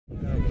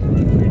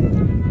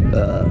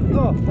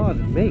Oh,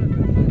 pardon me.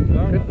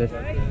 Goodness.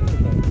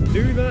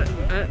 Do that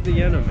at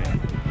the enemy.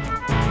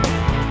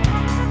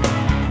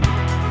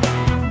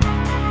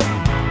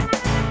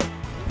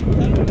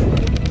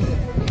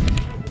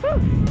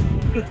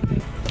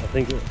 I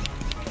think it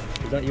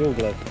is that your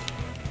glove?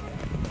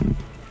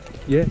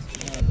 Yes.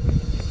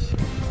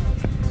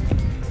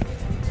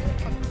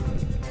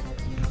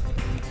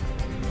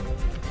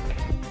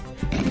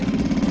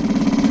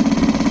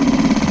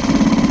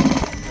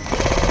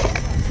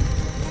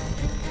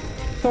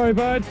 Sorry,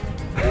 bud.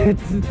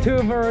 It's two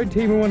of our own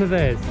team and one of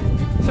theirs.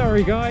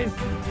 Sorry, guys.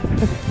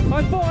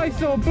 I thought I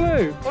saw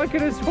blue. I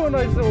could have sworn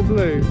I saw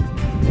blue.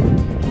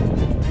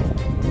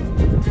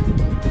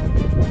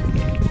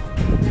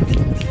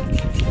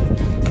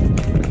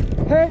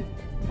 Hit!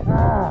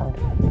 Ah!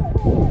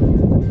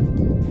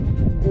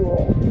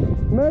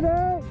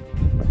 Medic!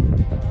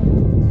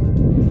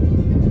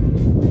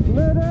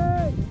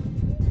 Medic!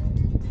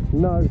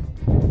 No.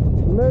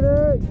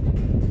 Medic!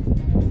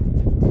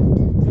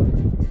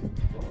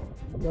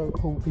 Don't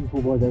call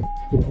people by their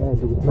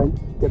handles, mate.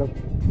 Get up.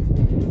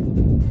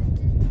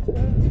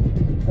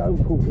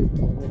 Don't call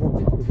people by their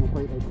handles. I'm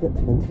afraid they get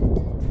them.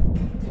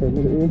 Okay,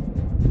 minute in.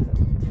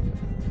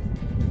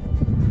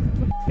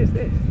 What is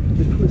this?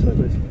 Just pull it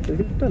sideways. There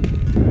you go, done.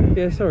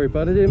 Yeah, sorry,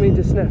 bud. I didn't mean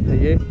to snap at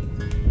you.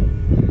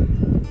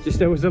 Just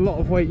there was a lot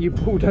of weight you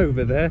pulled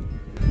over there.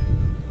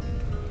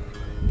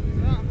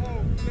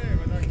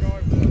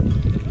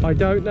 I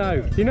don't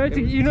know. You know,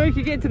 you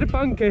can get to the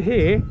bunker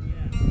here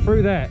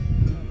through that.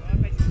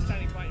 I'm basically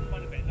standing right in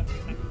front of it.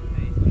 Nothing's happened to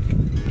me.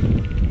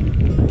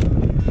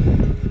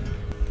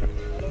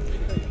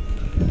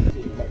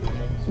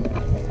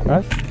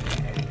 Huh?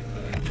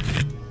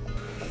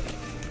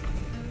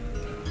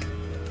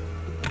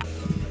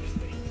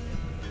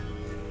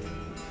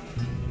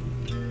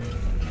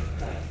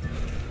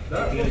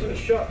 That wasn't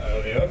shot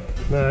earlier.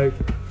 No.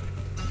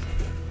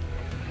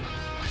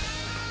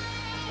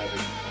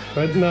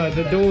 But no,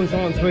 the doors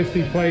aren't supposed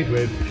to be played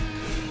with.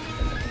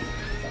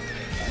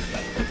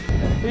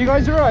 Are you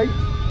guys alright?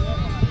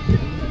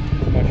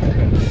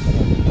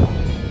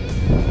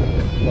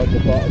 Like the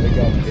butt of the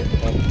gun gets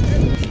on.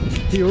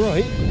 You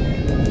alright?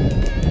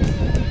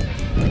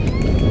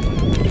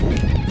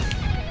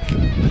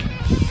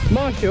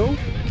 Marshall,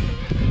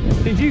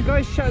 did you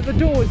guys shut the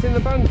doors in the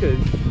bunkers?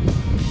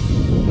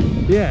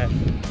 Yeah.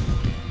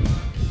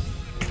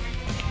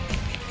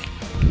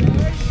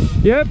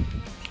 Yep.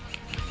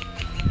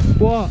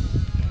 What?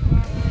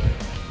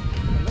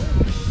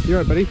 You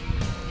alright, buddy?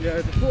 Yeah,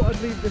 I thought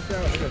I'd leave this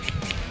out here.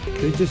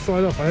 Did you just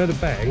slide off? I heard a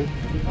bang.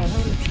 I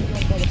heard it shot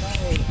by the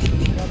barrel.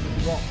 The gun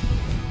was rock.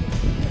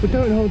 But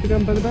don't hold the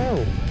gun by the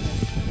barrel.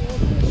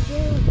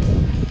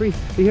 Reece,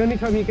 the only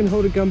time you can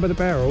hold a gun by the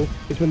barrel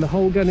is when the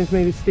whole gun is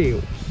made of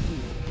steel.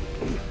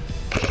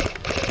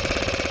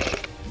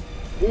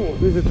 Oh,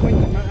 there's a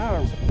twinge in my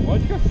arm.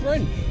 Why'd you go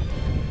French?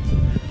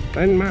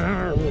 In my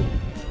arm.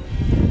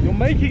 You're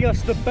making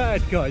us the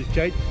bad guys,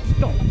 Jake.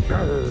 Stop.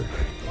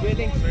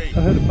 Really?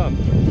 I heard a bump.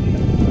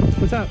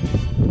 What's up?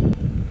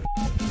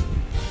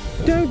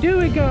 Don't do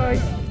it,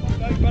 guys.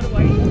 No, run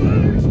away.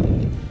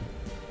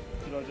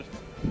 Should I just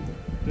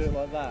do it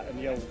like that and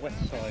yell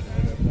west side?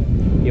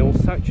 You're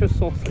such a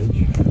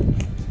sausage.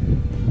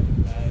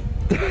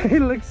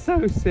 It looks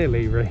so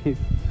silly, Reece.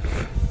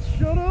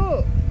 Shut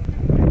up!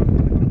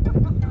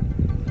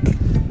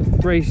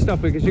 Reece, stop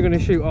it, because you're going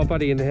to shoot our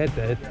buddy in the head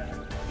there.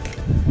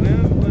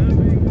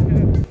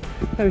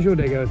 How's your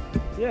day going?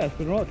 Yeah, it's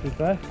been right to be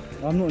fair.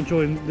 I'm not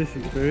enjoying this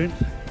experience,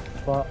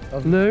 but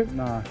No?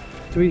 Nah.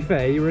 To be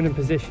fair, you're in a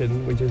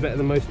position which is better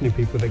than most new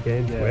people that get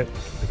into it,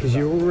 because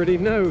you already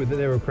know that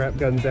there are crap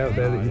guns out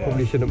there that you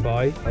probably shouldn't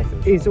buy.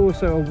 It's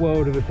also a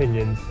world of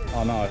opinions.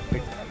 Oh no.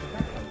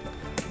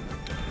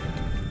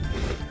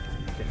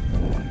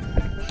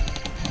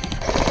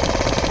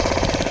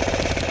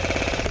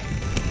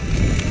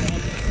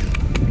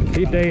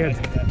 He dead.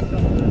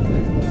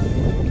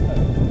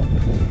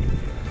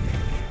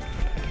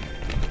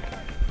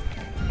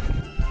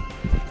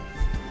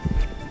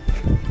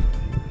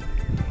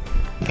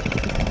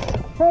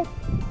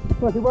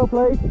 Hey, well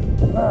played.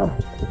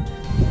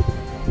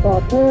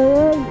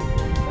 Artillery.